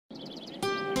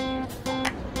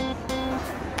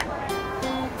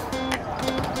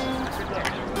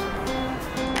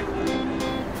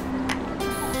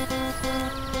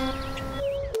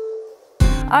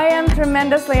I am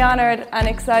tremendously honored and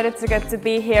excited to get to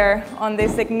be here on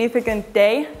this significant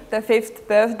day, the 5th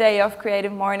birthday of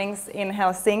Creative Mornings in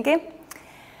Helsinki,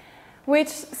 which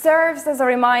serves as a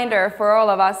reminder for all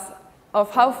of us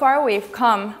of how far we've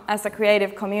come as a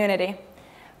creative community,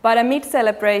 but a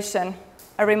mid-celebration,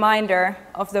 a reminder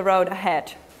of the road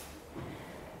ahead.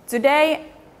 Today,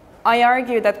 I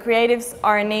argue that creatives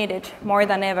are needed more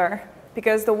than ever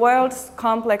because the world's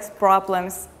complex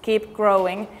problems keep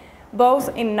growing,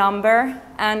 both in number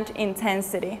and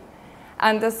intensity.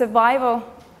 And the survival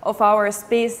of our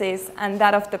species and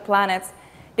that of the planet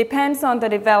depends on the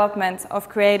development of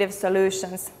creative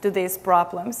solutions to these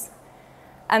problems.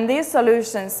 And these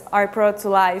solutions are brought to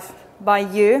life by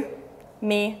you,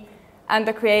 me, and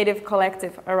the creative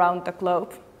collective around the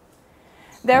globe.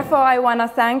 Therefore, I want to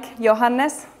thank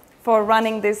Johannes for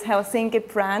running this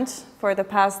Helsinki branch for the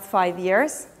past 5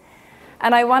 years.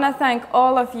 And I want to thank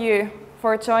all of you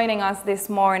for joining us this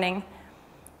morning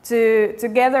to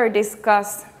together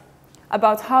discuss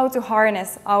about how to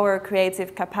harness our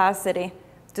creative capacity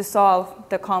to solve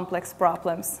the complex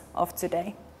problems of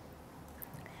today.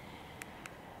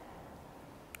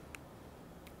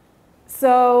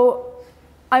 So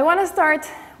I want to start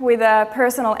with a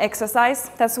personal exercise.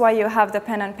 That's why you have the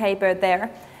pen and paper there.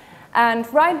 And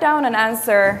write down an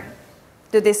answer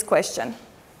to this question.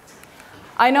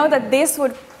 I know that this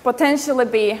would potentially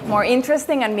be a more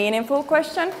interesting and meaningful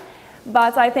question,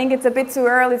 but I think it's a bit too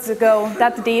early to go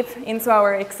that deep into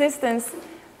our existence.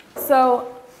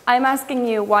 So I'm asking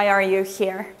you, why are you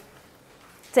here,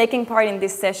 taking part in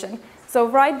this session? So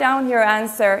write down your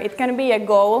answer. It can be a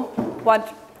goal.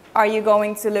 What are you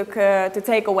going to look to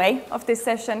take away of this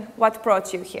session? What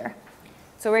brought you here?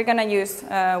 So we're going to use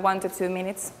 1 to 2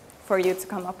 minutes for you to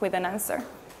come up with an answer.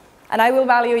 And I will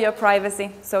value your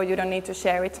privacy, so you don't need to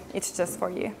share it. It's just for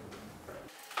you.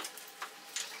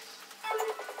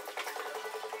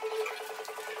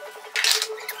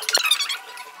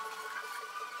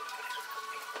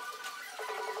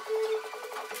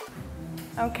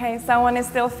 Okay, someone is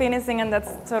still finishing, and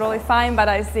that's totally fine, but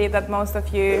I see that most of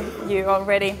you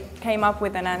already came up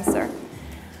with an answer.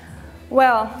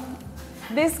 Well,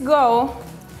 this goal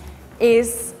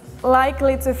is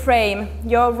likely to frame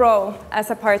your role as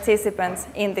a participant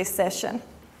in this session.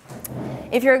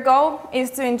 If your goal is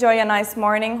to enjoy a nice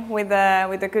morning with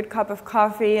a good cup of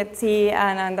coffee, a tea,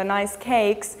 and the nice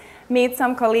cakes, meet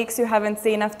some colleagues you haven't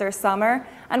seen after summer,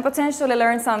 and potentially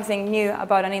learn something new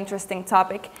about an interesting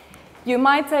topic, you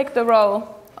might take the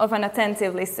role of an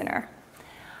attentive listener.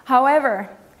 However,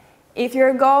 if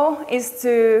your goal is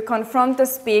to confront the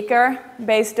speaker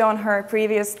based on her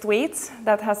previous tweets,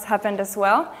 that has happened as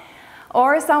well,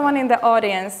 or someone in the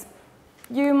audience,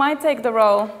 you might take the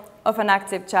role of an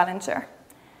active challenger.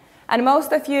 And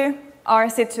most of you are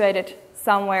situated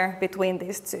somewhere between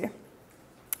these two.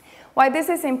 Why this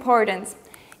is important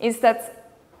is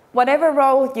that whatever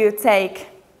role you take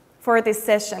for this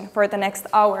session, for the next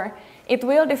hour, it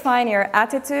will define your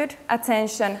attitude,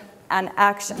 attention, and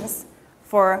actions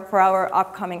for our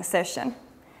upcoming session.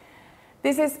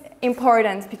 This is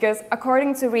important because,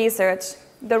 according to research,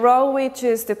 the role we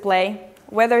choose to play,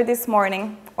 whether this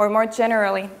morning or more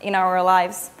generally in our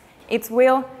lives, it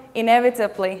will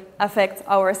inevitably affect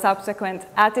our subsequent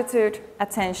attitude,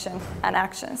 attention, and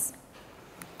actions.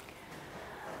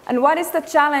 And what is the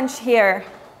challenge here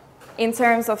in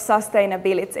terms of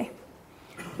sustainability?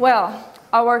 Well,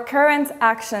 our current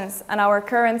actions and our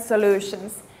current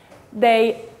solutions,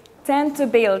 they tend to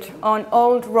build on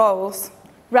old roles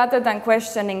rather than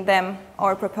questioning them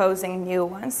or proposing new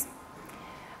ones.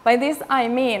 By this I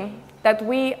mean that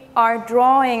we are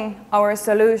drawing our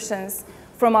solutions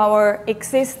from our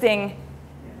existing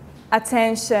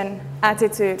attention,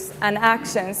 attitudes, and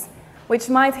actions, which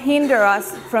might hinder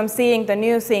us from seeing the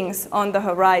new things on the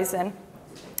horizon,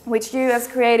 which you as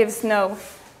creatives know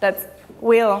that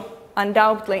will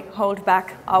undoubtedly hold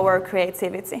back our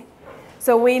creativity.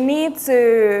 So we need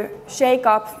to shake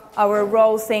up our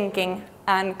role thinking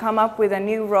and come up with a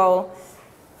new role,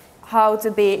 how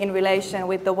to be in relation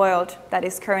with the world that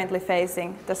is currently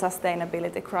facing the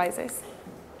sustainability crisis.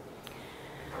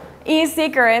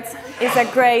 E-cigarettes is a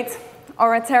great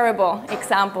or a terrible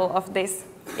example of this.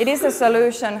 It is a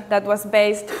solution that was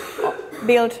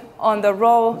built on the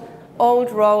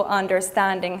old role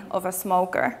understanding of a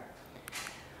smoker.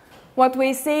 What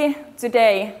we see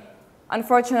today,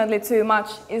 unfortunately too much,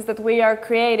 is that we are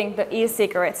creating the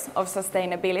e-cigarettes of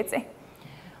sustainability.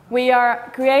 We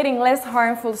are creating less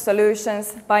harmful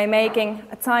solutions by making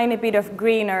a tiny bit of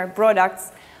greener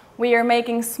products. We are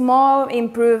making small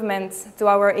improvements to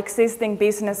our existing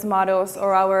business models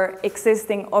or our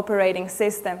existing operating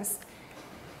systems.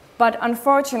 But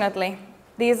unfortunately,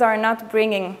 these are not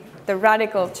bringing the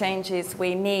radical changes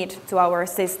we need to our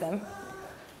system.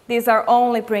 These are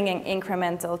only bringing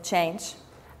incremental change.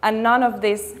 And none of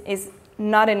this is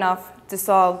not enough to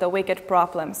solve the wicked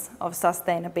problems of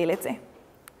sustainability.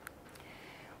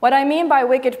 What I mean by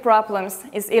wicked problems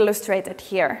is illustrated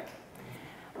here.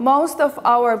 Most of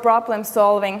our problem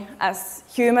solving as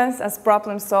humans, as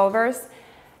problem solvers,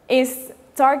 is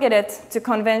targeted to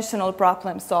conventional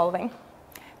problem solving.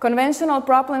 Conventional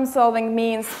problem solving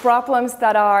means problems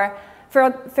that are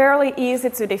fairly easy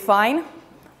to define,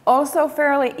 also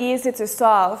fairly easy to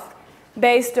solve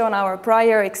based on our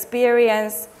prior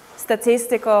experience,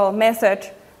 statistical method,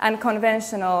 and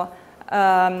conventional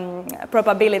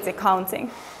probability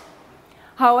counting.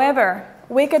 However,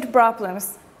 wicked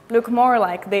problems look more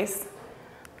like this.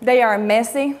 They are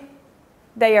messy,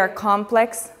 they are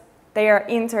complex, they are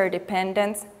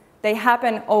interdependent, they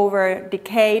happen over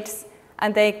decades,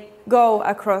 and they go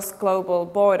across global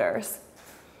borders.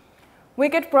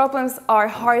 Wicked problems are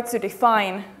hard to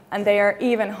define, and they are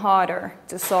even harder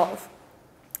to solve.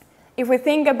 If we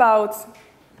think about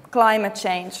climate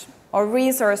change or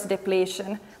resource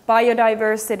depletion,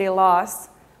 biodiversity loss,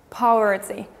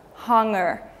 poverty,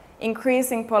 hunger,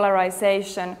 increasing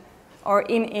polarization, or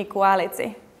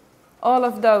inequality, all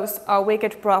of those are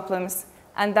wicked problems,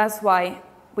 and that's why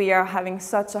we are having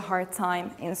such a hard time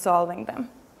in solving them.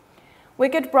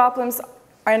 Wicked problems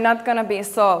are not going to be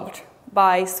solved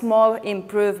by small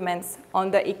improvements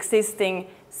on the existing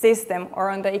system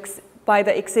or by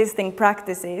the existing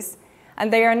practices,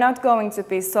 and they are not going to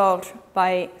be solved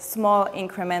by small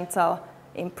incremental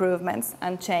improvements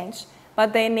and change,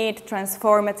 but they need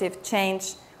transformative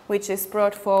change, which is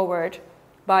brought forward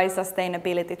by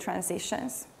sustainability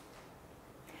transitions.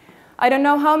 I don't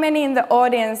know how many in the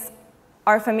audience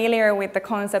are familiar with the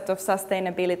concept of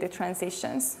sustainability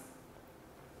transitions.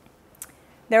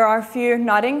 There are a few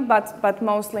nodding, but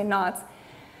mostly not.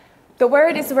 The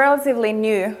word is relatively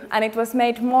new, and it was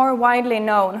made more widely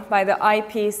known by the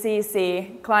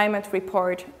IPCC climate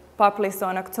report published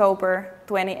on October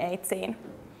 2018.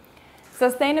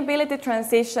 Sustainability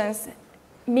transitions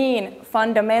mean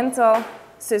fundamental,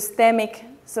 systemic,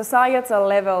 societal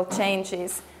level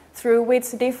changes through which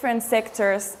different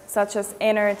sectors, such as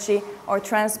energy or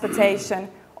transportation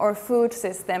or food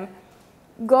system,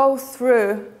 go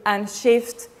through and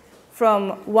shift from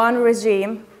one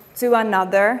regime to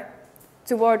another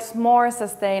towards more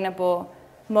sustainable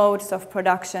modes of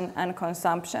production and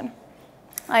consumption.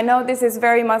 I know this is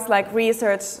very much like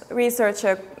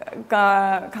researcher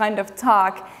kind of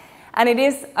talk, and it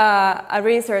is a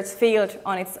research field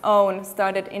on its own,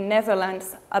 started in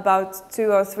Netherlands about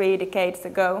 2 or 3 decades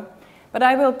ago. But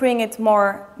I will bring it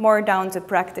more down to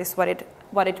practice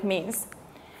what it means.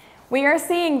 We are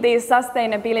seeing these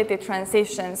sustainability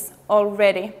transitions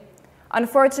already.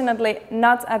 Unfortunately,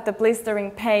 not at the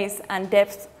blistering pace and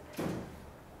depth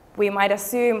we might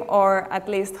assume or at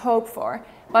least hope for,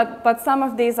 but some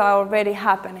of these are already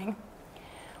happening.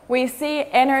 We see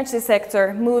energy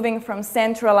sector moving from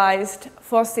centralized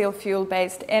fossil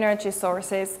fuel-based energy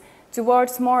sources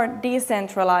towards more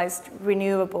decentralized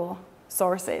renewable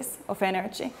sources of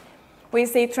energy. We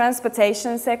see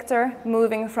transportation sector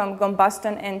moving from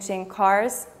combustion engine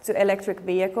cars to electric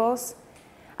vehicles.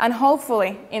 And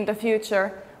hopefully in the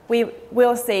future, we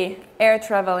will see air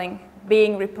traveling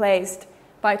being replaced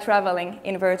by traveling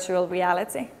in virtual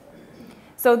reality.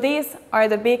 So these are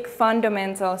the big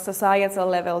fundamental societal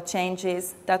level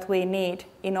changes that we need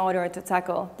in order to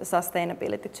tackle the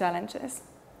sustainability challenges.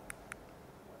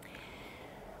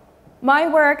 My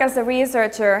work as a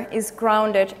researcher is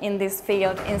grounded in this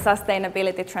field in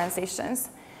sustainability transitions.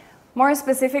 More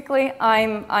specifically,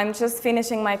 I'm just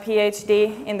finishing my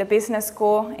PhD in the business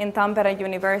school in Tampere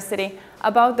University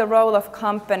about the role of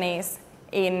companies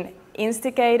in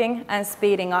instigating and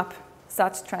speeding up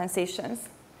such transitions.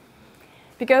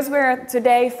 Because we're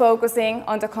today focusing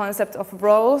on the concept of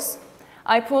roles,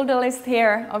 I pulled a list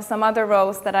here of some other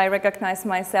roles that I recognize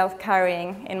myself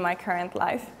carrying in my current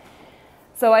life.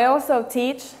 So I also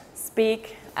teach,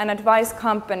 speak, and advise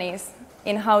companies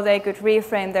in how they could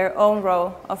reframe their own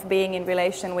role of being in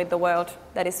relation with the world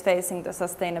that is facing the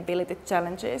sustainability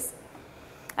challenges.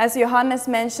 As Johannes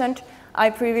mentioned, I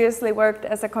previously worked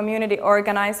as a community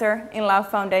organizer in Love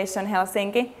Foundation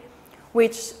Helsinki,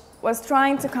 which was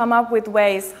trying to come up with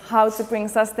ways how to bring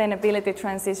sustainability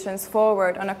transitions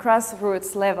forward on a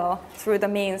grassroots level through the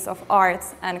means of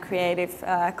arts and creative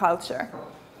culture.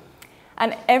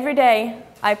 And every day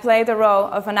I play the role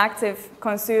of an active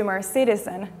consumer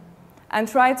citizen and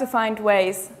try to find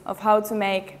ways of how to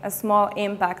make a small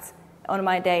impact on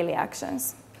my daily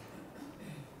actions.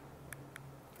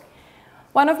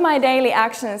 One of my daily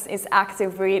actions is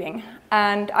active reading,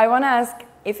 and I want to ask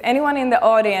if anyone in the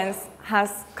audience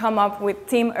has come up with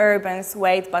Tim Urban's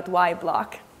Wait But Why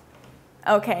block.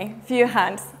 Okay, few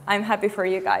hands. I'm happy for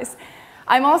you guys.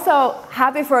 I'm also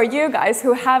happy for you guys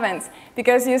who haven't,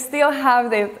 because you still have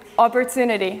the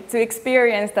opportunity to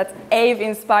experience that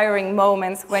awe-inspiring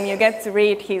moments when you get to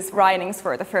read his writings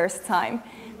for the first time.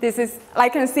 This is, I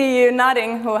can see you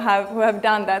nodding who have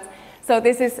done that. So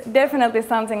this is definitely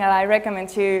something that I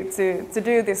recommend you to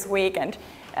do this weekend.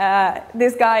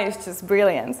 This guy is just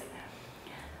brilliant.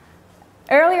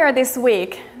 Earlier this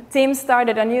week, Tim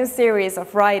started a new series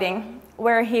of writing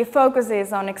where he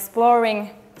focuses on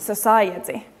exploring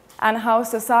society and how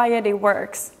society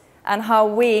works and how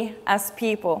we as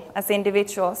people, as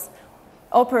individuals,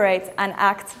 operate and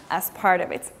act as part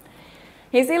of it.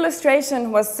 His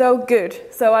illustration was so good,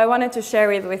 so I wanted to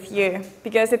share it with you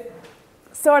because it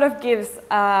sort of gives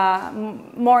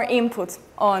more input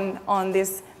on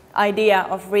this idea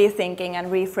of rethinking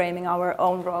and reframing our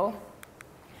own role.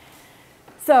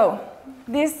 So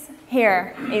this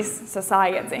here is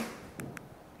society.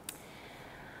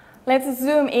 Let's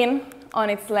zoom in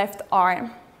on its left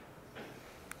arm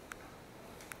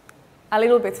a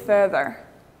little bit further.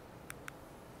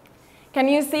 Can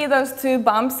you see those two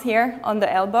bumps here on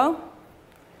the elbow?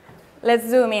 Let's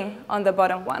zoom in on the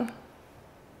bottom one.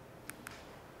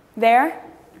 There,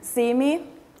 see me?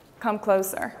 Come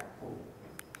closer.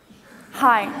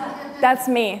 Hi, that's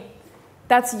me.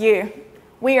 That's you.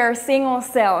 We are single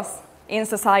cells in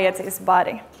society's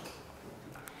body.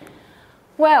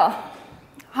 Well,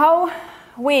 how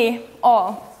we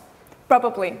all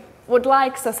probably would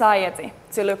like society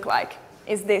to look like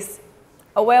is this: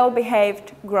 a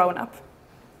well-behaved grown-up.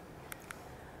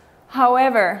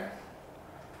 However,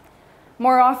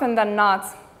 more often than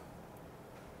not,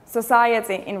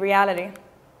 society in reality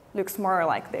looks more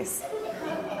like this.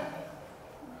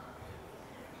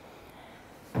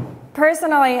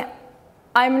 Personally,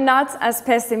 I'm not as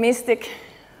pessimistic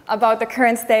about the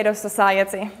current state of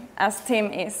society as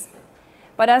Tim is.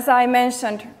 But as I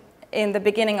mentioned in the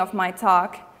beginning of my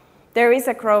talk, there is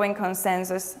a growing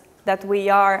consensus that we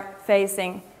are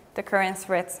facing the current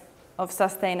threat of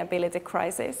sustainability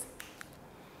crisis.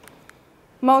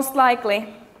 Most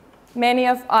likely, many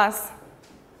of us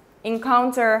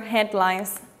encounter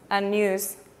headlines and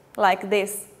news like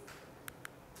this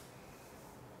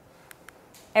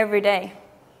every day.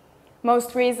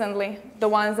 Most recently, the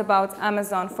ones about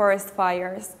Amazon forest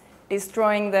fires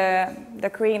destroying the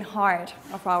green heart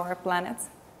of our planet.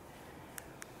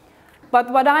 But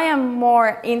what I am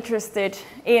more interested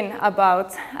in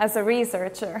about as a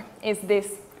researcher is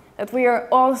this, that we are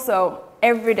also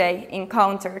every day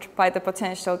encountered by the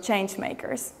potential change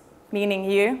makers, meaning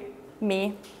you,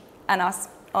 me, and us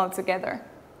all together.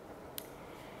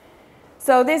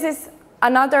 So this is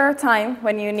another time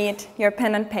when you need your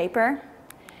pen and paper.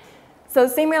 So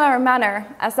similar manner,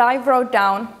 as I wrote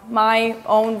down my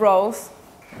own roles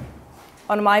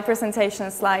on my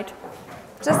presentation slide,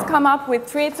 just come up with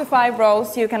 3 to 5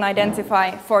 roles you can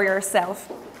identify for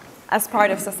yourself as part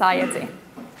of society.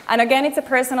 And again, it's a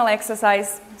personal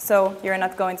exercise, so you're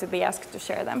not going to be asked to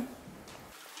share them.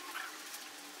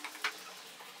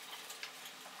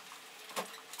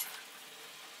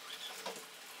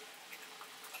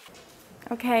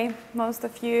 Okay, most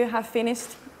of you have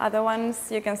finished. Other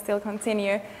ones, you can still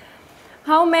continue.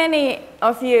 How many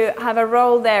of you have a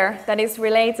role there that is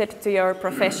related to your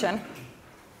profession?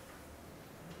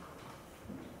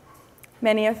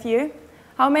 Many of you.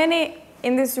 How many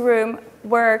in this room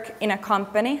work in a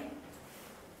company?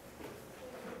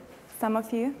 Some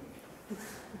of you.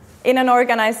 In an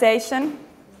organization?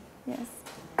 Yes.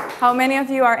 How many of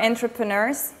you are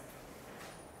entrepreneurs?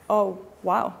 Oh,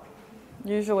 wow.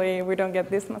 Usually we don't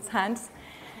get this much hands.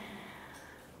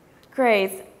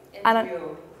 Great.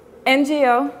 NGO.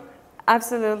 NGO,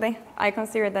 absolutely. I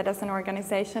consider that as an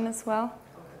organization as well.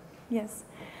 Okay. Yes.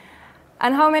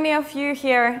 And how many of you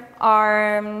here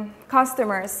are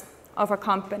customers of a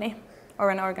company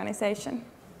or an organization?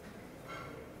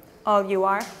 All you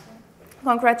are.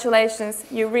 Congratulations,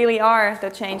 you really are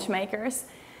the change makers.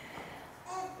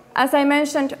 As I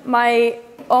mentioned, my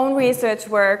own research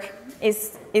work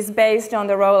is based on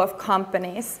the role of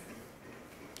companies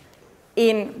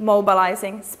in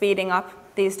mobilizing, speeding up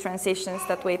these transitions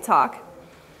that we talk.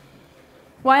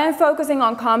 Why I'm focusing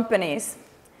on companies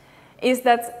is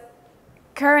that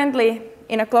currently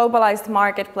in a globalized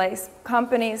marketplace,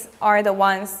 companies are the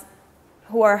ones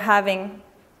who are having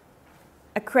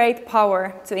a great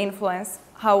power to influence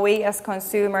how we as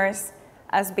consumers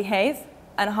behave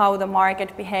and how the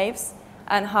market behaves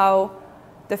and how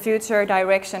the future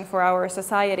direction for our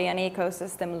society and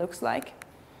ecosystem looks like.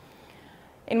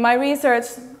 In my research,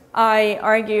 I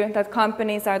argue that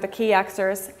companies are the key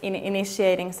actors in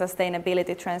initiating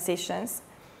sustainability transitions.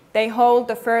 They hold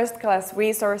the first-class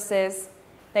resources,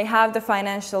 they have the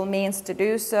financial means to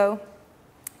do so,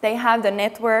 they have the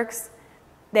networks,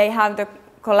 they have the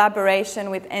collaboration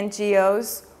with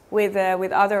NGOs, with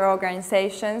other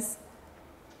organizations.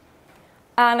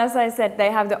 And as I said,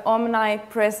 they have the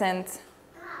omnipresent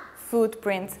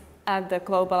footprint at the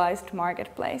globalized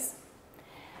marketplace.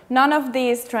 None of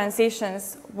these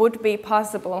transitions would be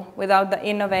possible without the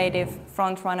innovative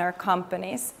frontrunner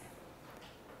companies.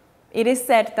 It is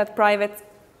said that private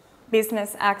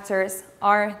business actors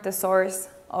are the source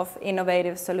of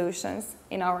innovative solutions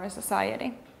in our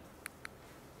society.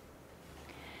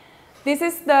 This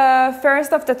is the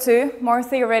first of the two more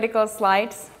theoretical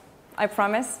slides, I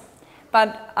promise.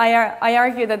 But I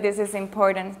argue that this is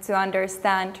important to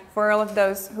understand for all of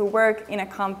those who work in a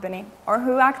company or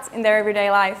who act in their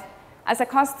everyday life as a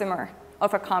customer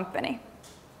of a company.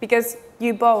 Because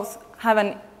you both have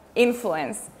an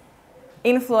influence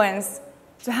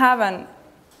to have an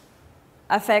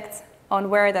effect on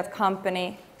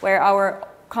where our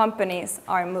companies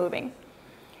are moving.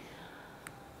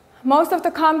 Most of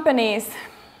the companies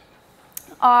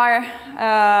are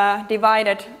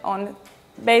divided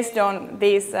based on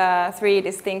these three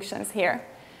distinctions here.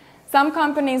 Some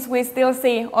companies we still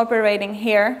see operating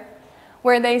here,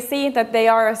 where they see that they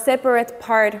are a separate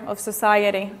part of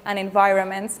society and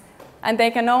environment, and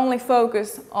they can only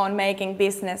focus on making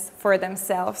business for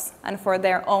themselves and for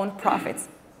their own profits.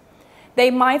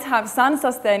 They might have some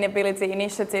sustainability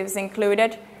initiatives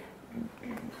included,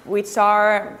 which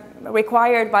are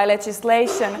required by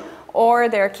legislation or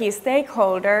their key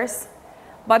stakeholders,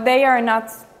 but they are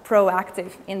not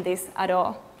proactive in this at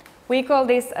all. We call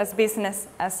this as business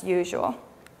as usual.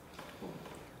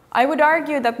 I would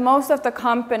argue that most of the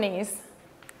companies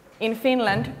in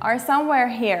Finland are somewhere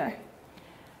here.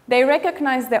 They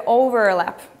recognize the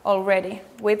overlap already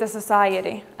with the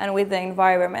society and with the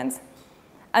environment,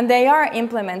 and they are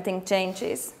implementing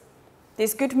changes.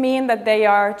 This could mean that they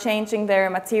are changing their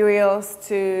materials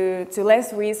to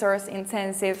less resource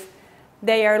intensive.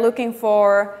 They are looking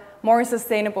for more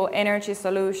sustainable energy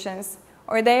solutions,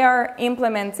 or they are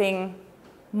implementing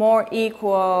more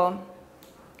equal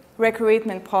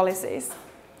recruitment policies.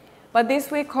 But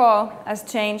this we call as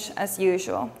change as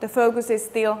usual. The focus is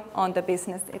still on the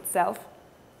business itself.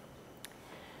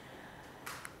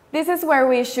 This is where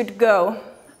we should go,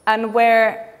 and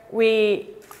where we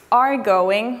are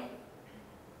going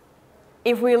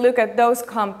if we look at those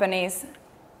companies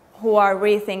who are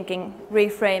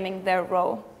reframing their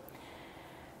role.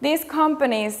 These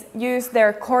companies use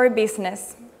their core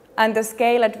business and the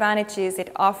scale advantages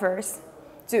it offers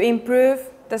to improve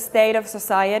the state of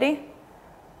society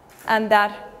and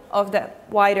that of the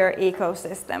wider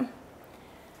ecosystem.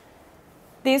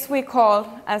 This we call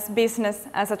as business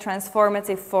as a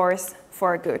transformative force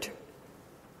for good.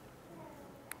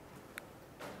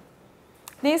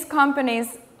 These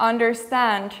companies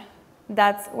understand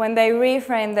that when they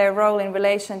reframe their role in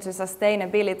relation to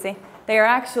sustainability, they are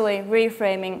actually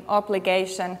reframing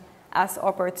obligation as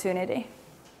opportunity.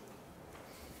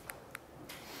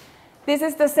 This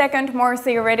is the second, more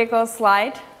theoretical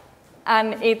slide,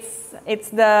 and it's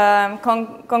the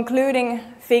concluding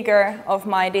figure of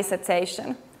my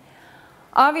dissertation.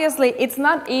 Obviously, it's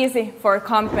not easy for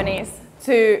companies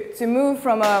to move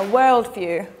from a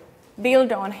worldview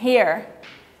built on here.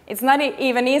 It's not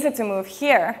even easy to move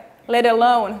here, let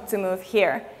alone to move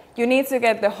here. You need to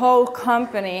get the whole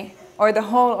company or the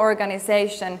whole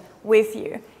organization with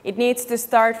you. It needs to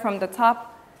start from the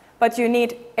top, but you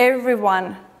need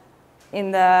everyone in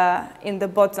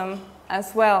the bottom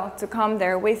as well to come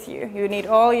there with you. You need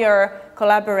all your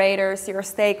collaborators, your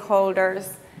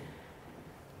stakeholders.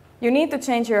 You need to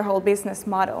change your whole business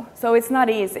model, so it's not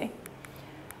easy.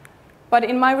 But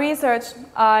in my research,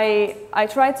 I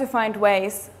tried to find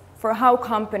ways for how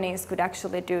companies could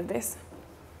actually do this.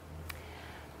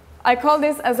 I call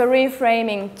this as a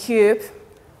reframing cube,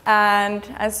 and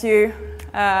as you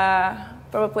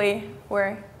probably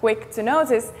were quick to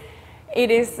notice, it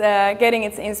is getting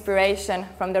its inspiration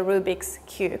from the Rubik's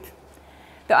Cube.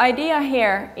 The idea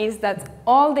here is that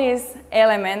all these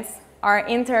elements are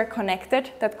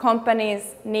interconnected, that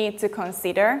companies need to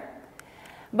consider,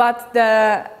 but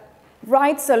the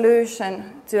right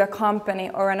solution to a company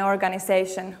or an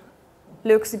organization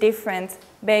looks different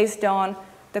based on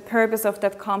the purpose of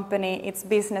that company, its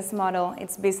business model,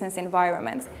 its business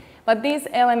environment. But these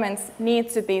elements need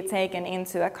to be taken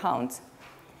into account.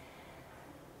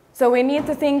 So we need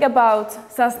to think about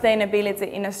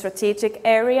sustainability in a strategic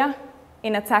area,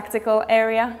 in a tactical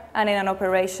area, and in an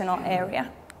operational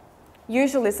area.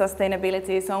 Usually sustainability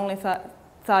is only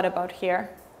thought about here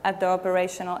at the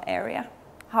operational area,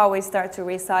 how we start to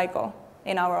recycle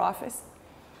in our office.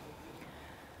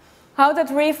 How that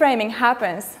reframing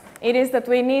happens, it is that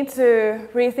we need to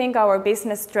rethink our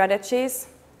business strategies,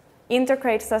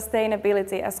 integrate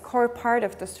sustainability as core part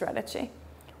of the strategy.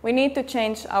 We need to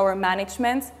change our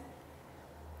management.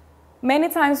 Many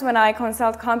times when I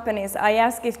consult companies, I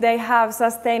ask if they have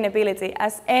sustainability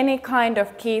as any kind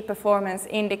of key performance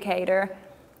indicator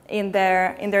in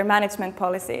their management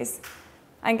policies.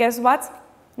 And guess what?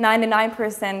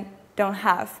 99% don't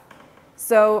have.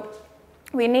 So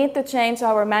we need to change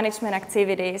our management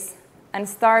activities and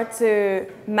start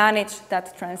to manage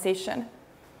that transition.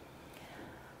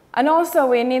 And also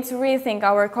we need to rethink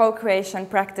our co-creation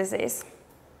practices.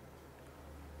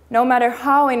 No matter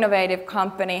how innovative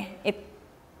company,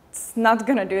 it's not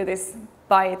going to do this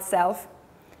by itself.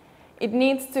 It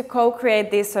needs to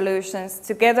co-create these solutions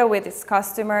together with its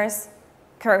customers,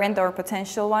 current or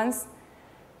potential ones,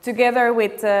 together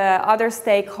with other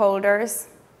stakeholders,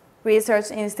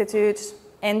 research institutes,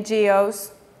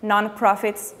 NGOs,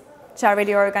 non-profits,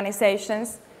 charity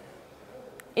organizations.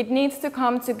 It needs to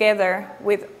come together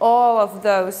with all of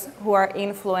those who are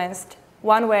influenced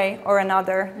one way or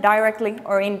another, directly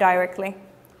or indirectly,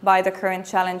 by the current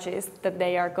challenges that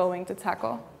they are going to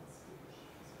tackle.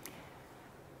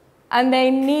 And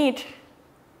they need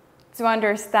to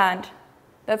understand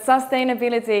that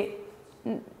sustainability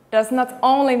does not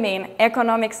only mean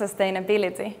economic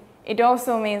sustainability, it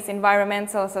also means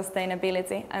environmental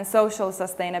sustainability and social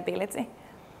sustainability.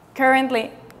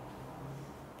 Currently,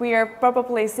 we are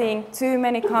probably seeing too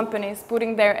many companies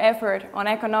putting their effort on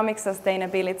economic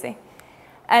sustainability.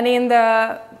 And in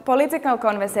the political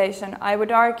conversation, I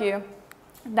would argue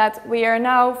that we are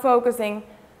now focusing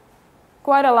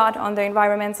quite a lot on the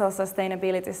environmental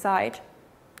sustainability side.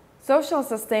 Social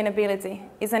sustainability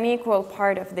is an equal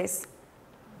part of this.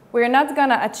 We're not going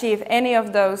to achieve any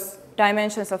of those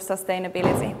dimensions of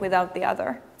sustainability without the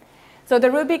other. So the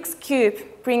Rubik's Cube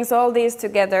brings all these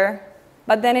together,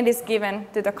 but then it is given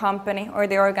to the company or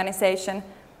the organization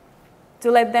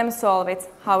to let them solve it,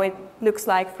 how it looks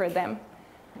like for them.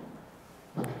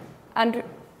 And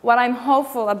what I'm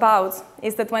hopeful about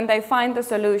is that when they find the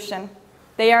solution,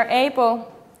 they are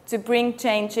able to bring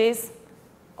changes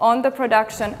on the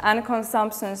production and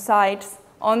consumption sides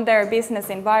on their business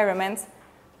environment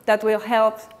that will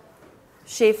help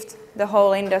shift the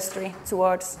whole industry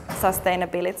towards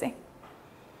sustainability.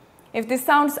 If this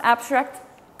sounds abstract,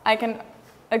 I can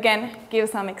again give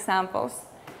some examples.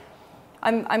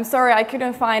 I'm sorry I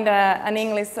couldn't find an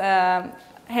English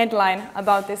headline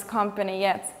about this company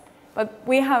yet, but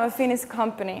we have a Finnish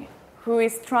company who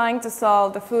is trying to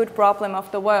solve the food problem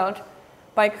of the world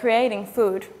by creating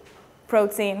food,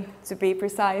 protein to be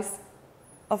precise,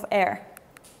 of air.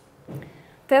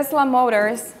 Tesla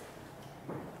Motors,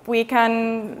 we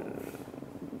can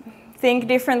think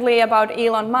differently about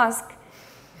Elon Musk,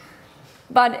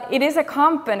 but it is a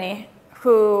company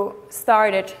who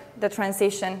started the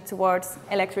transition towards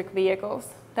electric vehicles.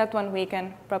 That one we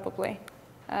can probably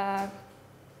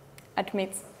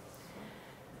admit.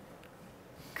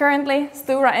 Currently,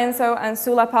 Stora Enso and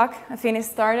Sulapak, a Finnish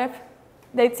startup,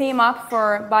 they team up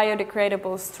for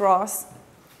biodegradable straws.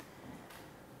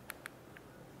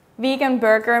 Vegan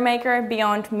burger maker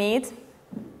Beyond Meat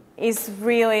is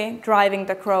really driving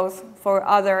the growth for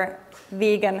other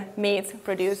vegan meat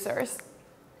producers.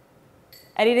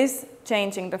 And it is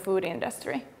changing the food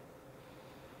industry.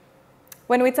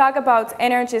 When we talk about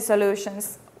energy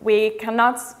solutions, we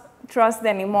cannot trust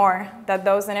anymore that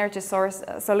those energy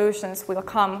solutions will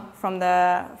come from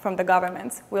the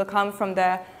government, will come from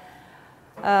the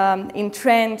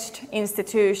entrenched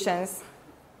institutions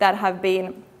that have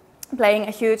been playing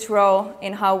a huge role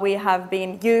in how we have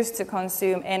been used to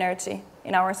consume energy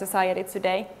in our society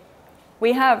today.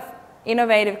 We have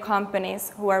innovative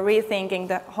companies who are rethinking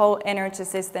the whole energy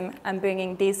system and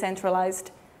bringing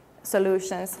decentralized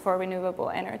solutions for renewable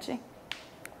energy.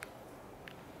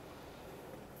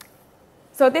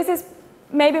 So this is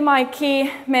maybe my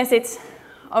key message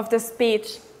of the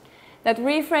speech, that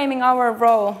reframing our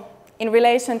role in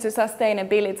relation to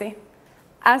sustainability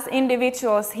as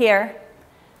individuals here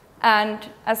and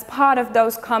as part of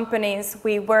those companies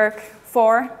we work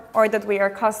for or that we are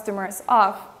customers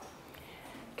of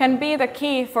can be the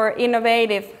key for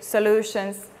innovative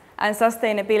solutions and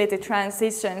sustainability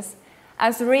transitions,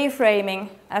 as reframing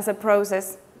as a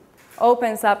process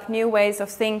opens up new ways of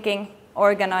thinking,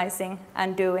 organizing,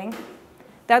 and doing.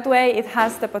 That way it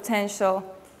has the potential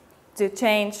to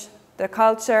change the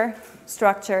culture,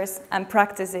 structures, and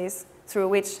practices through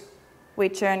which we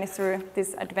journey through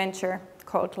this adventure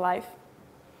called life.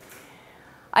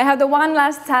 I have the one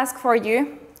last task for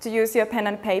you, to use your pen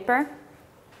and paper.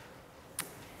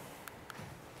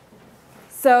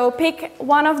 So pick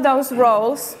one of those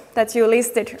roles that you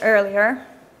listed earlier,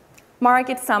 mark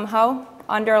it somehow,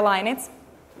 underline it,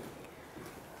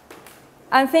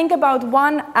 and think about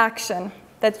one action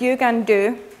that you can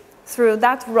do through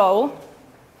that role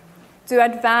to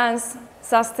advance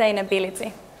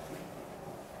sustainability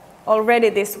already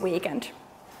this weekend.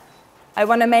 I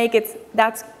want to make it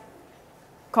that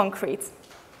concrete.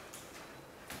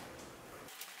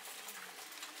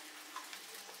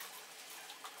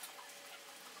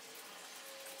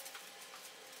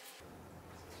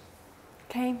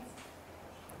 Okay,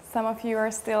 some of you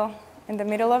are still in the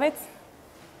middle of it.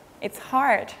 It's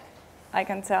hard, I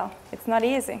can tell. It's not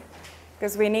easy,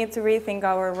 because we need to rethink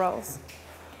our roles.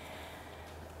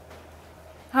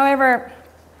 However,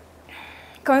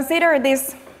 consider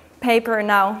this paper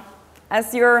now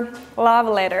as your love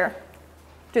letter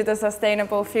to the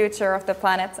sustainable future of the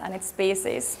planet and its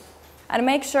species. And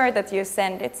make sure that you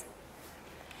send it.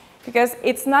 Because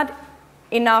it's not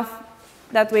enough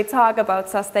that we talk about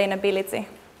sustainability.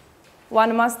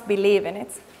 One must believe in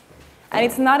it. And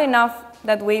it's not enough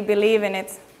that we believe in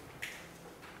it.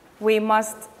 We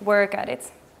must work at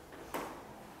it.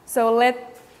 So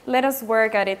let us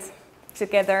work at it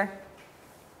together,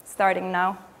 starting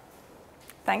now.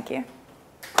 Thank you.